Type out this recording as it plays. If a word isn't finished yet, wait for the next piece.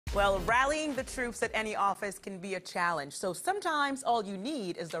Well, rallying the troops at any office can be a challenge. So sometimes all you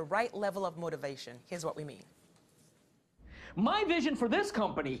need is the right level of motivation. Here's what we mean. My vision for this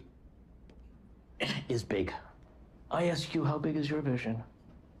company is big. I ask you, how big is your vision?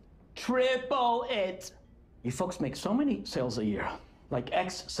 Triple it. You folks make so many sales a year, like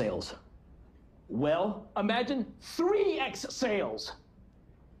X sales. Well, imagine 3X sales.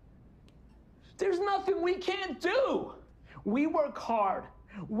 There's nothing we can't do. We work hard.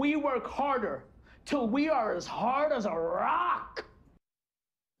 We work harder till we are as hard as a rock.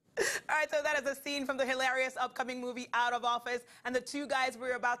 All right, so that is a scene from the hilarious upcoming movie Out of Office. And the two guys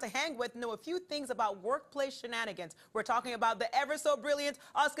we're about to hang with know a few things about workplace shenanigans. We're talking about the ever so brilliant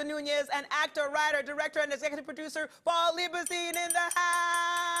Oscar Nunez and actor, writer, director, and executive producer Paul Lieberstein in the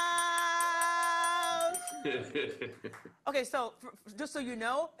house. Okay, so just so you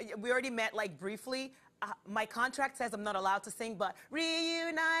know, we already met like briefly. My contract says I'm not allowed to sing, but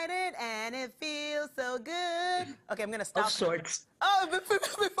reunited and it feels so good. Okay, I'm gonna stop. Of sorts. Oh,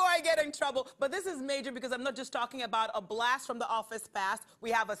 before I get in trouble. But this is major because I'm not just talking about a blast from the Office past. We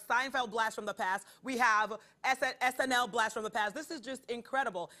have a Seinfeld blast from the past. We have SNL blast from the past. This is just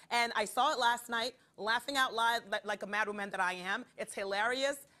incredible. And I saw it last night, laughing out loud like a mad woman that I am. It's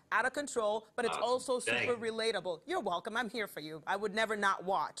hilarious, out of control, but it's also super relatable. You're welcome. I'm here for you. I would never not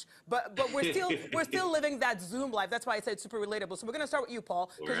watch. But we're still living that Zoom life. That's why I said super relatable. So we're gonna start with you,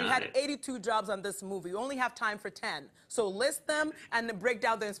 Paul, because you had 82 jobs on this movie. You only have time for 10. So list them and then break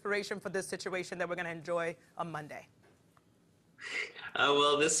down the inspiration for this situation that we're gonna enjoy on Monday.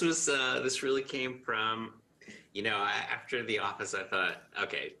 Well, this really came from, after The Office, I thought,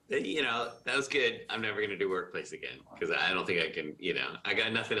 okay, that was good. I'm never going to do Workplace again because I don't think I can, I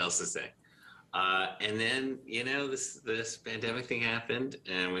got nothing else to say. And then, this pandemic thing happened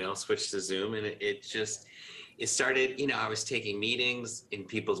and we all switched to Zoom and it started, I was taking meetings in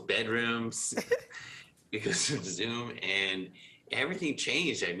people's bedrooms because of Zoom and everything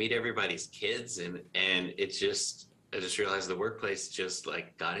changed. I meet everybody's kids and I just realized the workplace just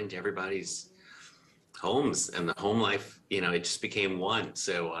like got into everybody's homes and the home life, it just became one.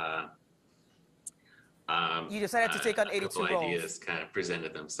 So you decided to take on 82 roles. Ideas kind of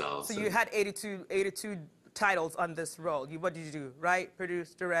presented themselves. So you had 82 titles on this role. What did you do? Write,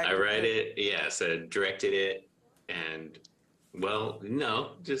 produce, direct? I write it, yes. I directed it, and well,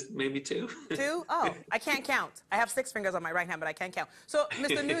 no, just maybe 2. 2? Oh, I can't count. I have 6 fingers on my right hand, but I can't count. So,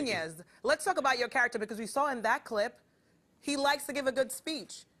 Mr. Nunez, let's talk about your character because we saw in that clip, he likes to give a good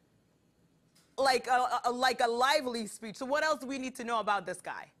speech. Like a lively speech. So what else do we need to know about this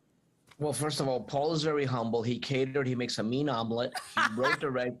guy? Well, first of all, Paul is very humble. He catered. He makes a mean omelet. He wrote,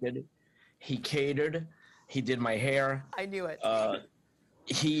 directed. He catered. He did my hair. I knew it.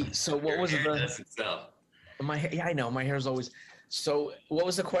 So what was the? My hair. Yeah, I know. My hair is always. So what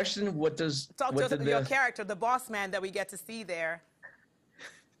was the question? What does? Talk to us about your character, the boss man that we get to see there.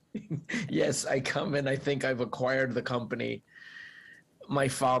 Yes, I come in. I think I've acquired the company. My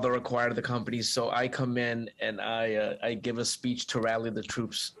father acquired the company, so I come in and I give a speech to rally the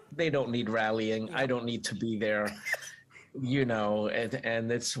troops. They don't need rallying. I don't need to be there,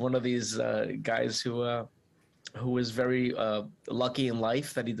 and it's one of these guys who is very lucky in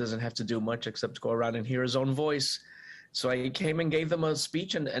life that he doesn't have to do much except go around and hear his own voice. So I came and gave them a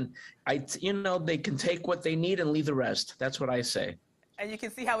speech, and they can take what they need and leave the rest. That's what I say. And you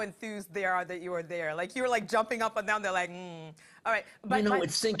can see how enthused they are that you were there. Like, you were, like, jumping up and down. They're like, All right. But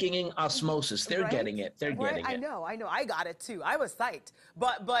it's sinking in osmosis. They're getting it. They're getting it. I know. I got it, too. I was psyched.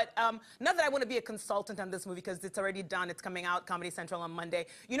 But not that I want to be a consultant on this movie because it's already done. It's coming out, Comedy Central on Monday.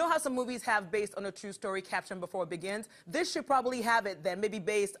 You know how some movies have based on a true story caption before it begins? This should probably have it then, maybe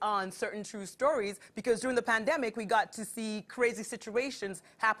based on certain true stories, because during the pandemic, we got to see crazy situations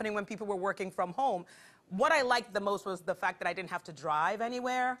happening when people were working from home. What I liked the most was the fact that I didn't have to drive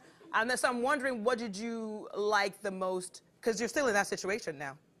anywhere. And so I'm wondering, what did you like the most? Because you're still in that situation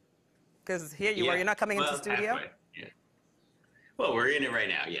now. Because here you are, you're not coming into the studio? Yeah. Well, we're in it right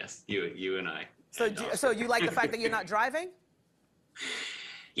now, yes. You and I. So you like the fact that you're not driving?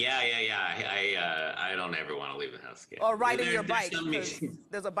 Yeah. I don't ever want to leave the house again. Or riding your bike.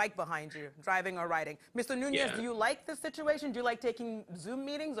 There's a bike behind you, driving or riding. Mr. Nunez, do you like this situation? Do you like taking Zoom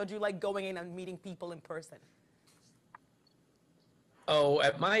meetings, or do you like going in and meeting people in person? Oh,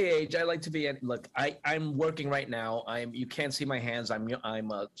 at my age, I like to be. Look, I'm working right now. You can't see my hands.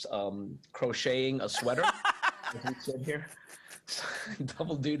 I'm crocheting a sweater. As we sit here,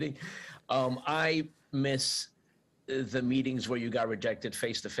 double duty. I miss the meetings where you got rejected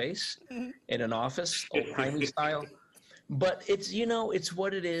face to face in an office, old-timey style. But it's, it's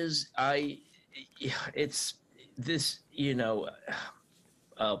what it is.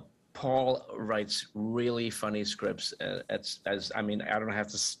 Paul writes really funny scripts. I mean, I don't have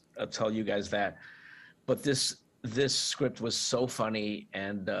to tell you guys that, but this script was so funny,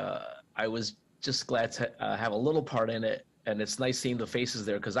 and I was just glad to have a little part in it. And it's nice seeing the faces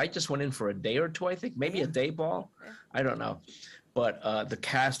there because I just went in for a day or two, I think, maybe a day, Paul. Yeah. I don't know, but the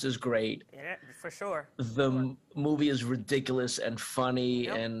cast is great. Yeah, for sure. The movie is ridiculous and funny,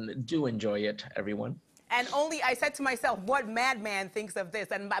 Yep. and do enjoy it, everyone. And only I said to myself, what madman thinks of this?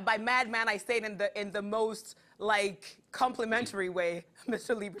 And by madman, I say it in the most like complimentary way,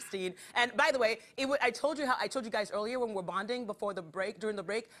 Mr. Lieberstein. And by the way, I told you guys earlier when we're bonding during the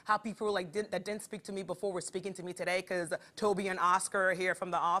break, how people were like that didn't speak to me before were speaking to me today because Toby and Oscar are here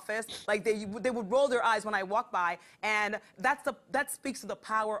from The Office. Like they would roll their eyes when I walk by, and that speaks to the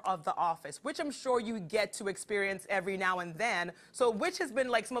power of The Office, which I'm sure you get to experience every now and then. So which has been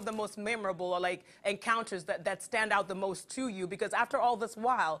like some of the most memorable or like encounters that stand out the most to you? Because after all this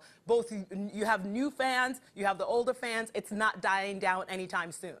while, both you have new fans, you have the older fans. It's not dying down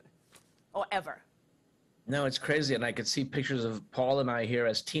anytime soon, or ever. No, it's crazy, and I could see pictures of Paul and I here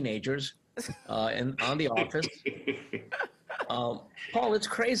as teenagers, and on The Office. Paul, it's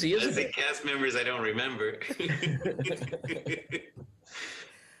crazy, isn't The it? cast members I don't remember.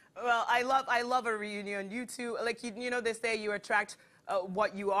 Well, I love a reunion. You two, like you know, they say you attract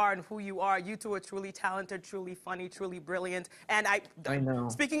what you are and who you are. You two are truly talented, truly funny, truly brilliant. And I know.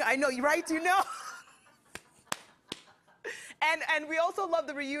 I know, right? You know. And we also love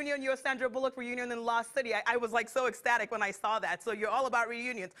the reunion, your Sandra Bullock reunion in Lost City. I was like so ecstatic when I saw that. So you're all about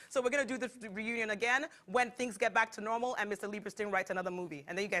reunions. So we're gonna do this reunion again when things get back to normal and Mr. Lieberstein writes another movie.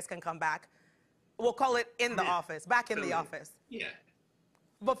 And then you guys can come back. We'll call it In the Office, back in the office. Yeah.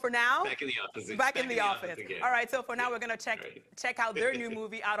 But for now, Back in the office. back in the office. again. All right, so for now, we're going to Right. check out their new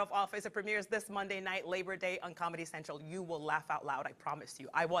movie, Out of Office. It premieres this Monday night, Labor Day, on Comedy Central. You will laugh out loud, I promise you.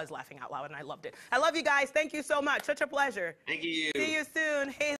 I was laughing out loud, and I loved it. I love you guys. Thank you so much. Such a pleasure. Thank you. See you soon. Hey.